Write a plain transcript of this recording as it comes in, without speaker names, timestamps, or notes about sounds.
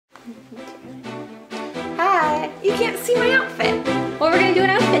Hi. You can't see my outfit. Well, we're gonna do an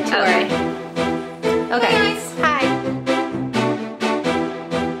outfit tour. Okay. Hey guys. Hi.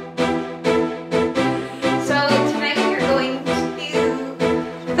 So tonight we are going to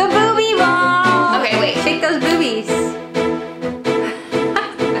The Boobyball. Okay, wait. Shake those boobies.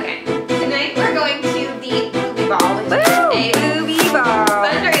 Okay. Tonight we're going to the Boobyball, which is a Boobyball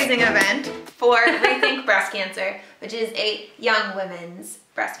fundraising event for Rethink Breast Cancer, which is a young women's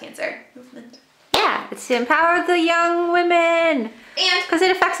breast cancer movement. Yeah, it's to empower the young women. And because it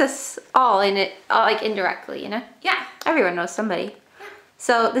affects us all in it, like indirectly, you know? yeah. Everyone knows somebody. Yeah.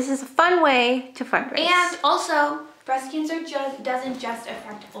 So this is a fun way to fundraise. And also, breast cancer doesn't just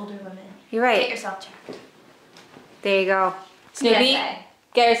affect older women. You're right. Get yourself checked. There you go. Snoopy, PSA.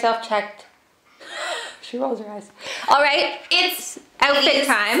 get yourself checked. She rolls her eyes. All right, It's outfit 80s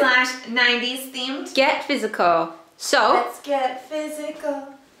time. / 90s themed. Get physical. So, Let's get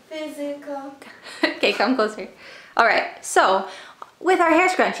physical, physical. okay, come closer. All right, so with our hair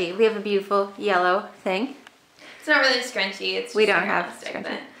scrunchie, we have a beautiful yellow thing. It's not really a scrunchie. It's We just don't have plastic, scrunchie.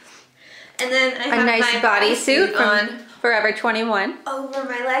 but- And then I A have nice my bodysuit on from Forever 21. over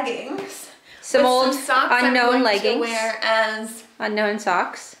my leggings. Some with old socks I'm unknown going leggings. to wear as Unknown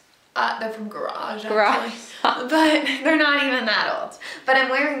socks. they're from Garage. Garage actually. socks. But they're not even that old. But I'm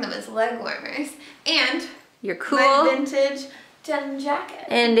wearing them as leg warmers and You're cool. my vintage denim jacket.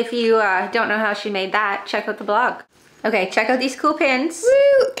 And if you don't know how she made that, check out the blog. Okay, check out these cool pins.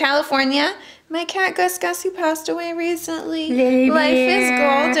 Woo! California. My cat Gus Gus, who passed away recently. Lesbian. Life is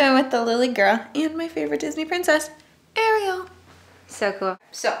golden with the Lily girl. And my favorite Disney princess, Ariel. So cool.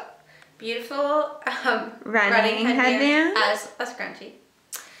 So, beautiful Running headband. as a scrunchie.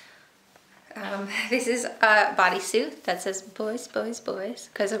 This is a bodysuit that says boys, boys, boys.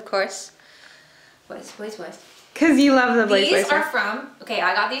 Because of course, boys, boys, boys. Because you love the These are from, okay,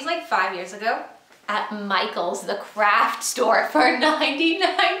 I got these like 5 years ago at Michael's, the craft store, for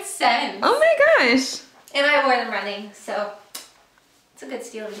 99 cents. Oh my gosh. And I wore them running, so it's a good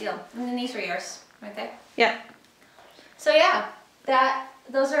steal of a deal. And then these were yours, right there. Yeah. So yeah,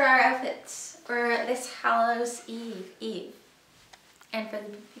 those are our outfits for this Hallows Eve. And for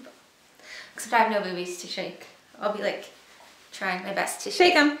the people. Except I have no boobies to shake. I'll be like trying my best to shake.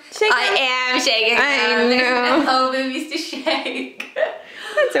 Shake them. Shake them. I am shaking I them. know. There's no boobies to shake.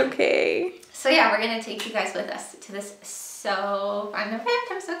 That's okay. So yeah, we're gonna take you guys with us to this so fun event.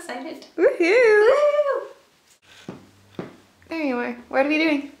 I'm so excited. Woohoo. Woo! There you are. What are we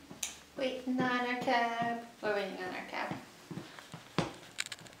doing? Waiting on our cab. We're waiting on our cab.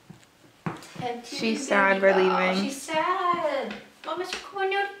 Head to She's the sad we're Boobyball. leaving. She's sad. Mama's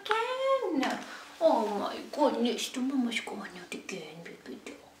going out again. Oh my goodness, the mama's going out again, baby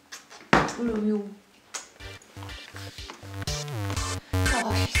doll.